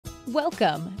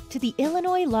Welcome to the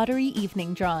Illinois Lottery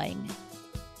Evening Drawing.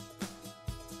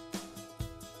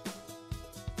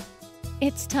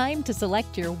 It's time to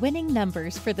select your winning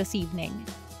numbers for this evening.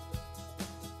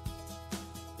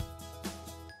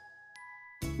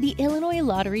 The Illinois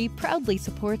Lottery proudly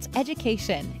supports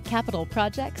education, capital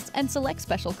projects, and select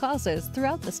special causes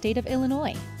throughout the state of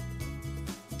Illinois.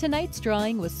 Tonight's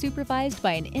drawing was supervised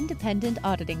by an independent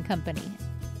auditing company.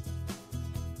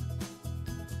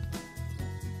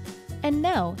 And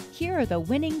now, here are the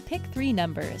winning Pick 3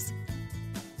 numbers.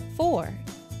 4,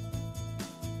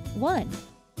 1,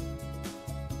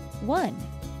 1,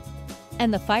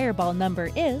 and the fireball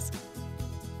number is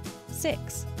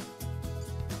 6.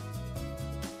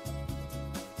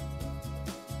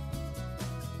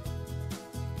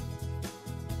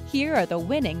 Here are the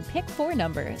winning Pick 4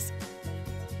 numbers.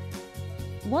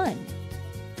 1,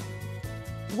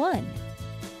 1,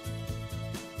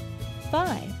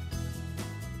 5,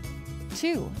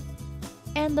 2,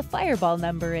 and the fireball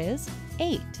number is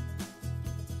 8.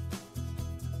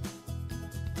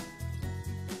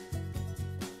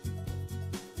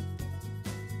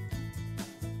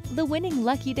 The winning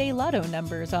Lucky Day Lotto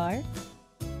numbers are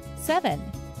 7,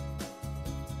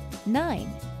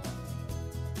 9,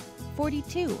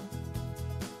 42,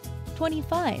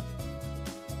 25,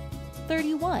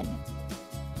 31.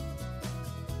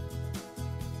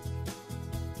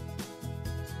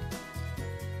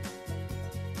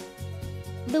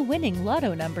 The winning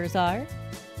Lotto numbers are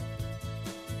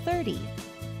 30,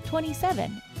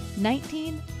 27,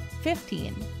 19,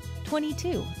 15,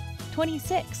 22,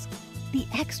 26. The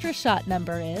extra shot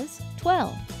number is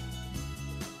 12.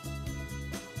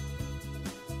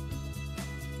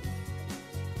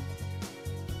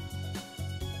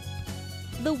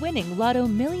 The winning Lotto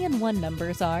Million 1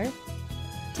 numbers are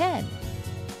 10,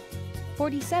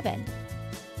 47,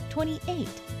 28,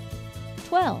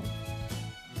 12,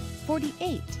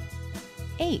 48,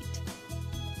 8.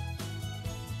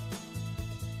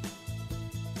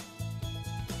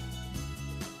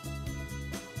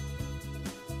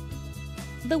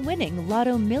 The winning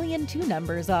Lotto Million 2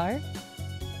 numbers are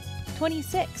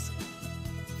 26,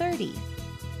 30,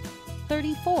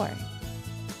 34,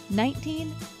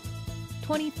 19,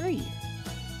 23,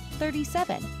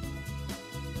 37.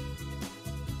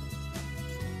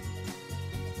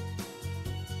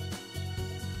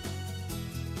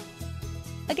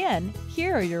 Again,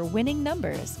 here are your winning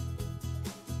numbers.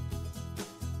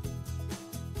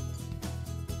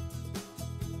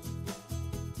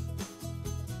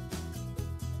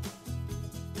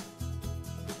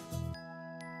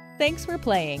 Thanks for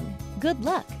playing. Good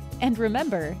luck, and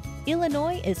remember,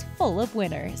 Illinois is full of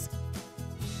winners.